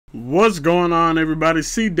What's going on, everybody?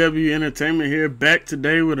 CW Entertainment here, back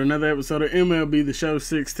today with another episode of MLB The Show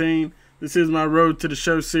 16. This is my Road to the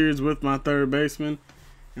Show series with my third baseman.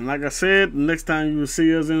 And like I said, the next time you will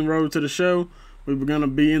see us in Road to the Show, we were going to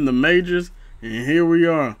be in the majors, and here we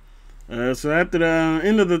are. So after the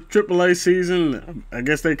end of the AAA season, I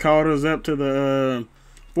guess they called us up to the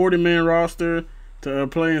 40-man roster to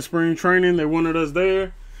play in spring training. They wanted us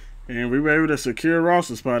there, and we were able to secure a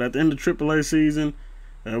roster spot at the end of AAA season.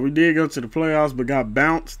 We did go to the playoffs, but got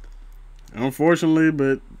bounced, unfortunately.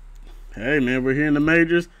 But hey, man, we're here in the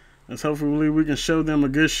majors. Let's hopefully we can show them a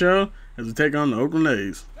good show as we take on the Oakland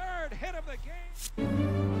A's. Third hit of the game.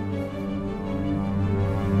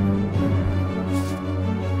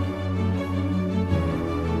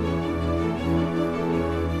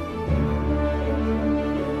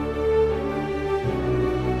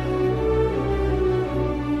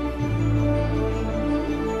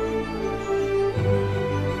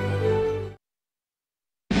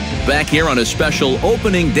 Back here on a special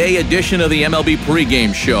opening day edition of the MLB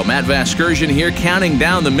pregame show. Matt Vasgersian here, counting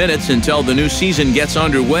down the minutes until the new season gets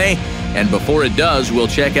underway. And before it does, we'll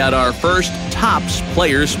check out our first Topps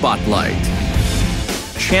Player Spotlight.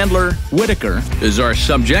 Chandler Whitaker is our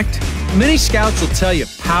subject. Many scouts will tell you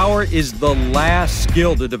power is the last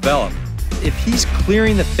skill to develop. If he's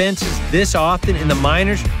clearing the fences this often in the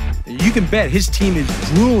minors, you can bet his team is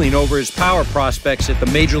drooling over his power prospects at the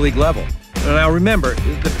major league level. Now remember,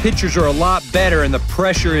 the pitchers are a lot better and the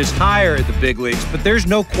pressure is higher at the big leagues, but there's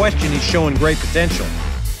no question he's showing great potential.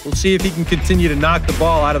 We'll see if he can continue to knock the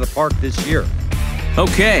ball out of the park this year.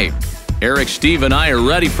 Okay, Eric, Steve, and I are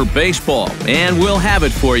ready for baseball, and we'll have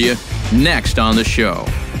it for you next on the show.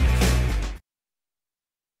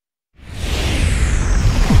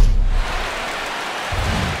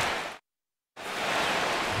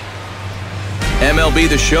 MLB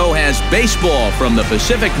The Show has baseball from the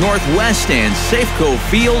Pacific Northwest and Safeco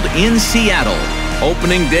Field in Seattle.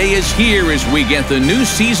 Opening day is here as we get the new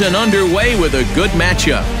season underway with a good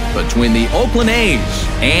matchup between the Oakland A's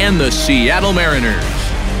and the Seattle Mariners.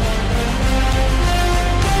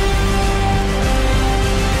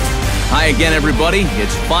 Hi again, everybody.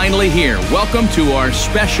 It's finally here. Welcome to our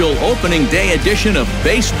special opening day edition of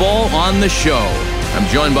Baseball on the Show. I'm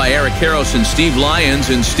joined by Eric Karros and Steve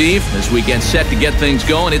Lyons. And Steve, as we get set to get things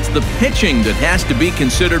going, it's the pitching that has to be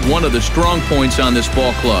considered one of the strong points on this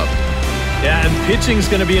ball club. Yeah, and pitching is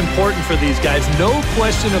going to be important for these guys, no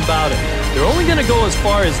question about it. They're only going to go as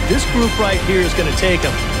far as this group right here is going to take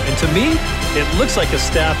them. And to me, it looks like a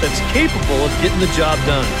staff that's capable of getting the job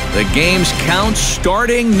done. The game's count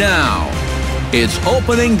starting now. It's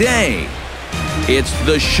opening day. It's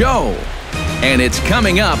the show. And it's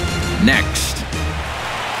coming up next.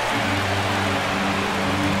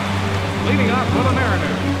 Leading off for the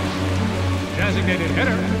Mariners, designated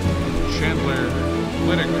hitter, Chandler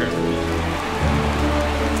Whitaker.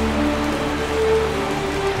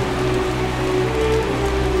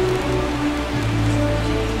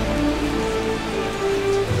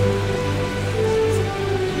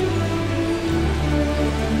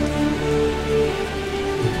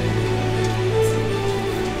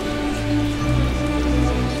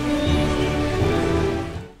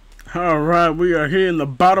 All right, we are here in the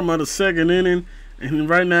bottom of the second inning, and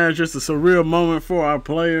right now it's just a surreal moment for our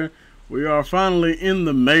player. We are finally in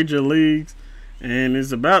the major leagues, and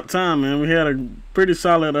it's about time, man. We had a pretty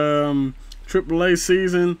solid AAA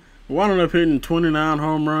season. We wound up hitting 29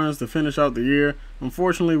 home runs to finish out the year.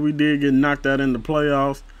 Unfortunately, we did get knocked out in the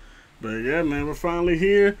playoffs. But yeah, man, we're finally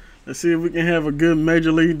here. Let's see if we can have a good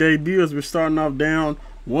major league debut as we're starting off down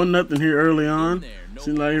 1-0 here early on.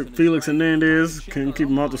 Seems like Felix Hernandez couldn't keep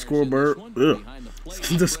him off the scoreboard.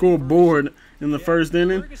 The scoreboard in the first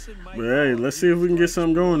inning. But hey, let's see if we can get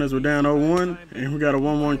something going as we're down 0-1 and we got a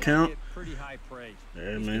 1-1 count.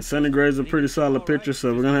 Yeah, man, Sonny Gray's a pretty solid pitcher,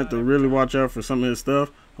 so we're gonna have to really watch out for some of his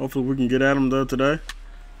stuff. Hopefully we can get at him though today.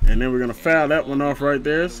 And then we're gonna foul that one off right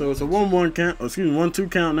there. So it's a 1-1 count. Excuse me, 1-2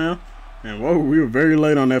 count now. And whoa, we were very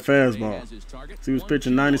late on that fastball. So he was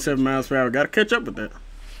pitching 97 miles per hour. Got to catch up with that.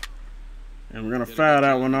 And we're going to foul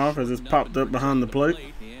that one off as it's popped up behind the plate.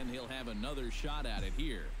 And he'll have another shot at it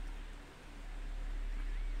here.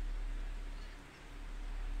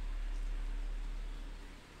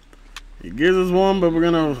 He gives us one, but we're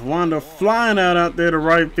going to wind up flying out there to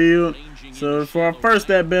right field. So for our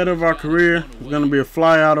first at-bat of our career, it's going to be a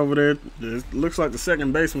fly out over there. It looks like the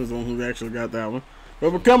second baseman's the one who actually got that one.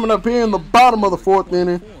 But we're coming up here in the bottom of the fourth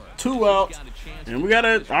inning, 2 outs, and we got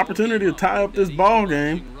an opportunity to tie up this ball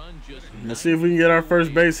game. Let's see if we can get our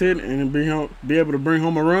first base hit and be able to bring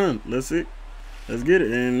home a run. Let's see. Let's get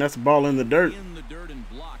it. And that's a ball in the dirt.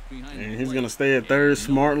 And he's going to stay at third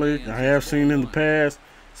smartly. I have seen in the past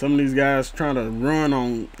some of these guys trying to run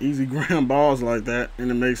on easy ground balls like that,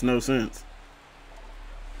 and it makes no sense.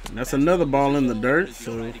 And that's another ball in the dirt.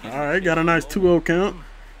 So, all right, got a nice 2-0 count.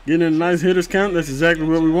 Getting a nice hitters count. That's exactly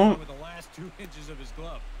what we want.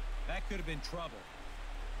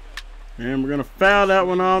 And we're going to foul that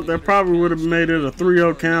one off. That probably would have made it a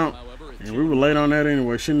 3-0 count. And we were late on that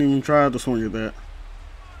anyway. Shouldn't even try to swing at that.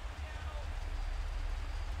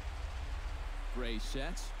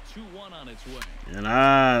 And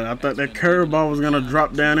I thought that curveball was going to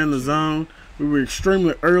drop down in the zone. We were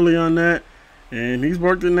extremely early on that. And he's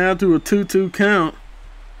worked it now to a 2-2 count.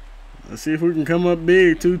 Let's see if we can come up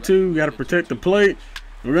big. 2-2. Got to protect the plate.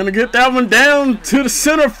 We're going to get that one down to the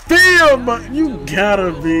center field. But you got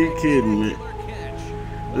to be kidding me.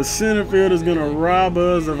 The center field is going to rob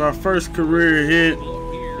us of our first career hit.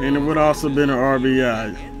 And it would also been an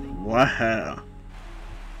RBI. Wow.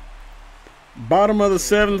 Bottom of the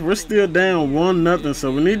 7th. We're still down 1-0.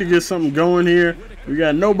 So we need to get something going here. We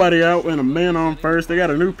got nobody out and a man on first. They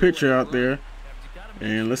got a new pitcher out there.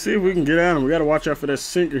 And let's see if we can get at him. We got to watch out for that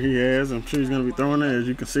sinker he has. I'm sure he's going to be throwing it, as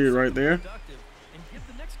you can see it right there.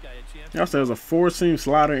 He also has a 4-seam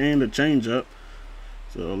slider and a changeup.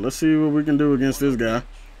 So let's see what we can do against this guy.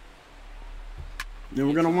 Then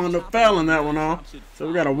we're going to wind up fouling that one off. So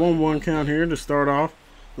we got a 1-1 count here to start off.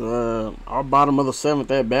 Our bottom of the 7th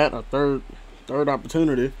at bat, our third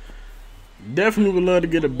opportunity. Definitely would love to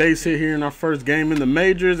get a base hit here in our first game in the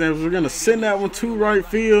majors. And we're going to send that one to right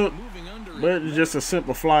field. But it's just a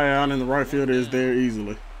simple fly out, and the right fielder is there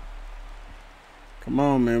easily. Come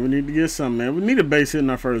on, man. We need to get something, man. We need a base hit in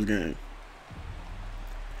our first game.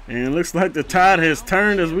 And it looks like the tide has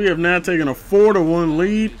turned as we have now taken a 4-1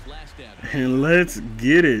 lead. And let's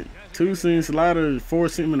get it. 2-seam slider,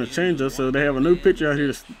 4-seam, and a changeup. So they have a new pitcher out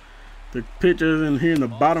here. The pitcher's in here in the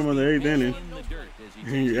bottom of the 8th inning.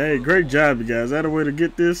 And, hey, great job, you guys. Is that a way to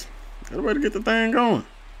get this? Is that a way to get the thing going?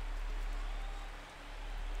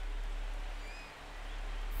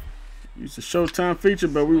 It's a Showtime feature,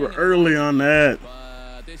 but we were early on that.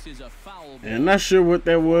 And not sure what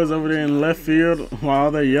that was over there in left field while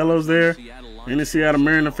all the yellows there. Any Seattle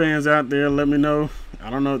Mariners fans out there, let me know.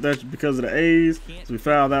 I don't know if that's because of the A's. So we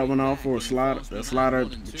fouled that one off for a slider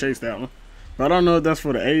to chase that one. But I don't know if that's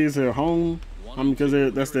for the A's or home.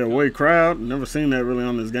 Because that's their away crowd. Never seen that really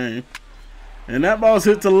on this game. And that ball's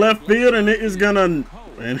hit to left field, and it is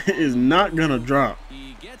not gonna drop.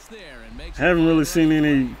 Haven't really seen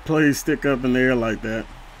any plays stick up in the air like that.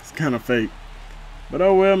 It's kind of fake. But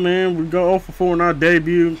oh well, man. We go 0 for 4 in our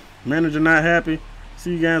debut. Manager not happy.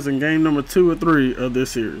 See you guys in game number 2 or 3 of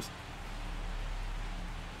this series.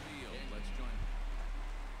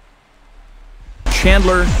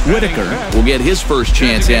 Chandler Whitaker will get his first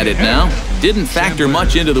chance at it now. Didn't factor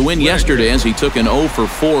much into the win yesterday as he took an 0 for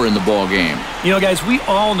 4 in the ball game. You know, guys, we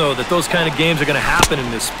all know that those kind of games are going to happen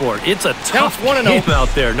in this sport. It's a tough game out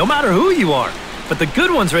there, no matter who you are. But the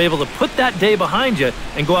good ones are able to put that day behind you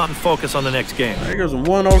and go out and focus on the next game. There goes a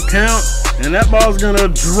 1-0 count, and that ball's going to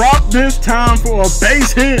drop this time for a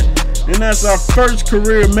base hit. And that's our first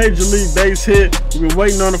career Major League base hit. We've been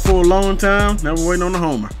waiting on it for a long time. Now we're waiting on the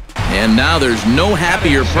homer. And now there's no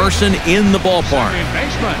happier person in the ballpark.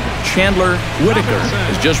 Chandler Whitaker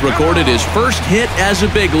has just recorded his first hit as a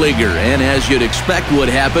big leaguer. And as you'd expect would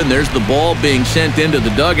happen, there's the ball being sent into the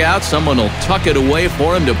dugout. Someone will tuck it away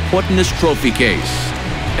for him to put in his trophy case.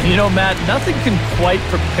 And you know, Matt, nothing can quite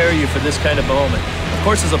prepare you for this kind of moment. Of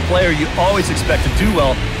course, as a player, you always expect to do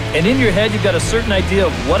well. And in your head, you've got a certain idea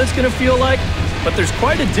of what it's going to feel like. But there's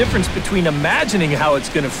quite a difference between imagining how it's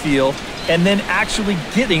going to feel and then actually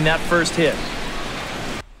getting that first hit.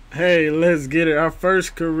 Hey, let's get it. Our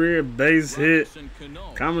first career base hit.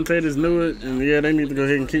 Commentators knew it, and yeah, they need to go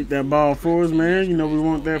ahead and keep that ball for us, man. You know, we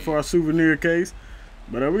want that for our souvenir case.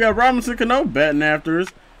 But we got Robinson Cano batting after us,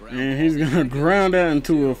 and he's going to ground that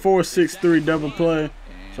into a 4-6-3 double play.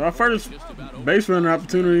 So our first base running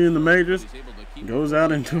opportunity in the majors goes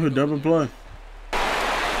out into a double play.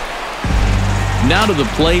 Now to the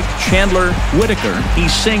plate, Chandler Whitaker. He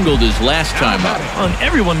singled his last time up. And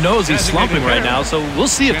everyone knows he's slumping right now, so we'll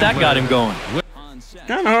see if that got him going.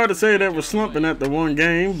 Kind of hard to say that we're slumping at the one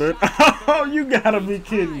game, but oh, you gotta be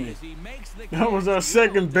kidding me. That was our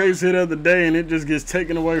second base hit of the day, and it just gets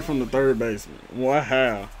taken away from the third baseman.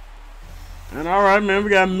 Wow. And all right, man, we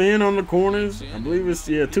got men on the corners. I believe it's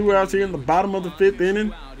 2 outs here in the bottom of the 5th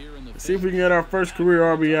inning. Let's see if we can get our first career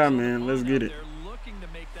RBI, man. Let's get it.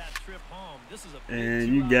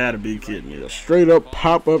 And you gotta be kidding me. A straight up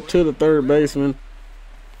pop up to the third baseman.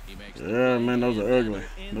 Yeah, man, those are ugly.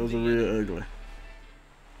 Those are real ugly.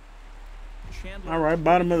 All right,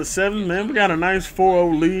 bottom of the 7th, man. We got a nice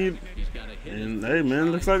 4-0 lead. And, hey,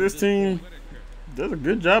 man, looks like this team does a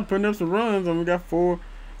good job putting up some runs. And we got four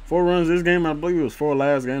runs this game. I believe it was 4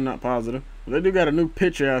 last game, not positive. But they do got a new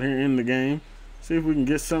pitcher out here in the game. See if we can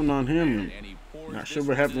get something on him. And not sure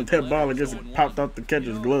what happened with that ball. I guess it popped off the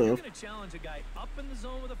catcher's glove.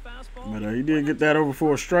 But he did get that over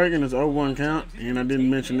for a strike, and it's 0-1 count. And I didn't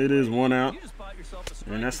mention it is 1 out.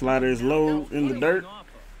 And that slider is low in the dirt.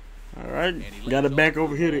 All right, got it back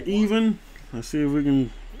over here to even. Let's see if we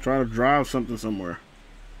can try to drive something somewhere.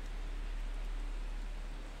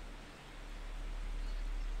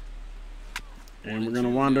 And we're going to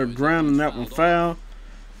wind up grounding that one foul.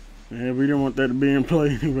 And we didn't want that to be in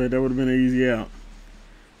play anyway. That would have been an easy out.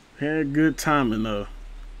 Had good timing, though.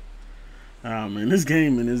 Oh, man, this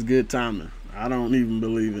gaming is good timing. I don't even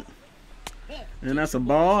believe it. And that's a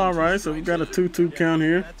ball. All right, so we got a 2-2 count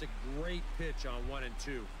here. That's a great pitch on 1 and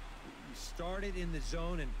 2. You start it in the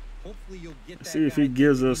zone, and hopefully you'll get that. See if he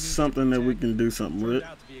gives us something that we can do something with.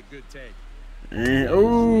 And,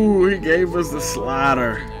 oh, he gave us the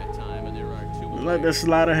slider. Like that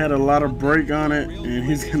slider had a lot of break on it, and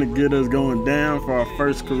he's going to get us going down for our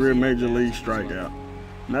first career major league strikeout.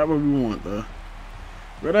 Not what we want, though.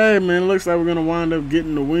 But, hey, man, it looks like we're going to wind up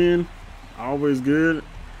getting the win. Always good.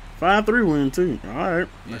 5-3 win, too. All right.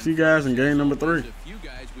 I'll see you guys in game number 3.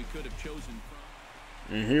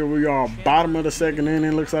 And here we are, bottom of the 2nd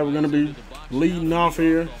inning. Looks like we're going to be leading off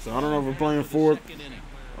here. So, I don't know if we're playing 4th.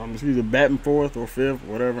 Excuse me, batting 4th or 5th,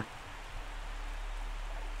 whatever.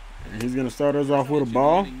 And he's going to start us off with a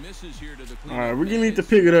ball. All right, we're going to need to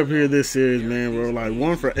pick it up here this series, man. We're like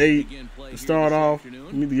 1 for 8 to start off. We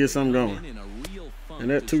need to get something going. And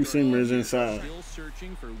that 2-seamer is inside.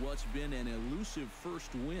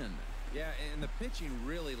 Yeah, and the pitching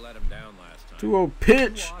really let him down last time. 2-0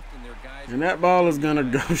 pitch. And that ball is going to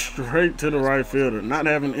go straight to the right fielder. Not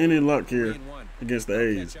having any luck here against the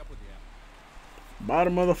A's.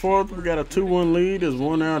 Bottom of the 4th, we got a 2-1 lead. There's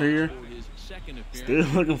 1 out here. Still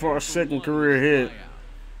looking for our 2nd career hit.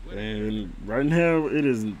 And right now, it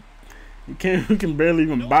is, we can barely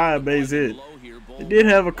even buy a base hit. It did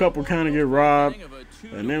have a couple kind of get robbed.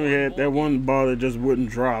 And then we had that one ball that just wouldn't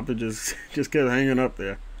drop. It just kept hanging up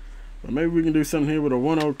there. But maybe we can do something here with a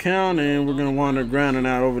 1-0 count, and we're going to wind up grounding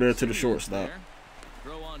out over there to the shortstop.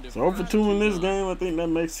 So 0 for 2 in this game. I think that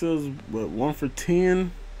makes us, what, 1 for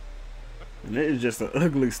 10. And it is just an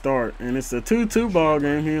ugly start. And it's a 2-2 ball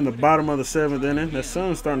game here in the bottom of the 7th inning. The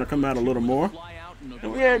sun's starting to come out a little more.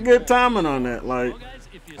 And we had good timing on that. Like,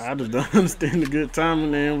 I just don't understand the good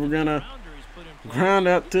timing. And we're going to ground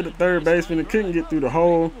out to the third baseman. It couldn't get through the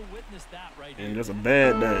hole. And just a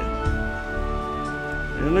bad day.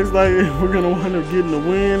 And it looks like we're going to wind up getting the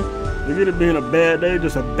win. Look at it being a bad day,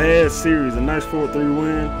 just a bad series. A nice 4-3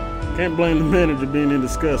 win. Can't blame the manager being in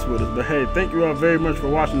disgust with us. But hey, thank you all very much for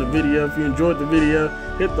watching the video. If you enjoyed the video,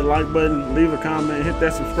 hit the like button, leave a comment, hit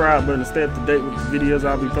that subscribe button to stay up to date with the videos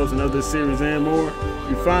I'll be posting of this series and more.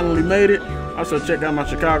 You finally made it. Also check out my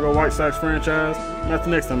Chicago White Sox franchise. And until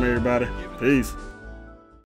next time, everybody. Peace.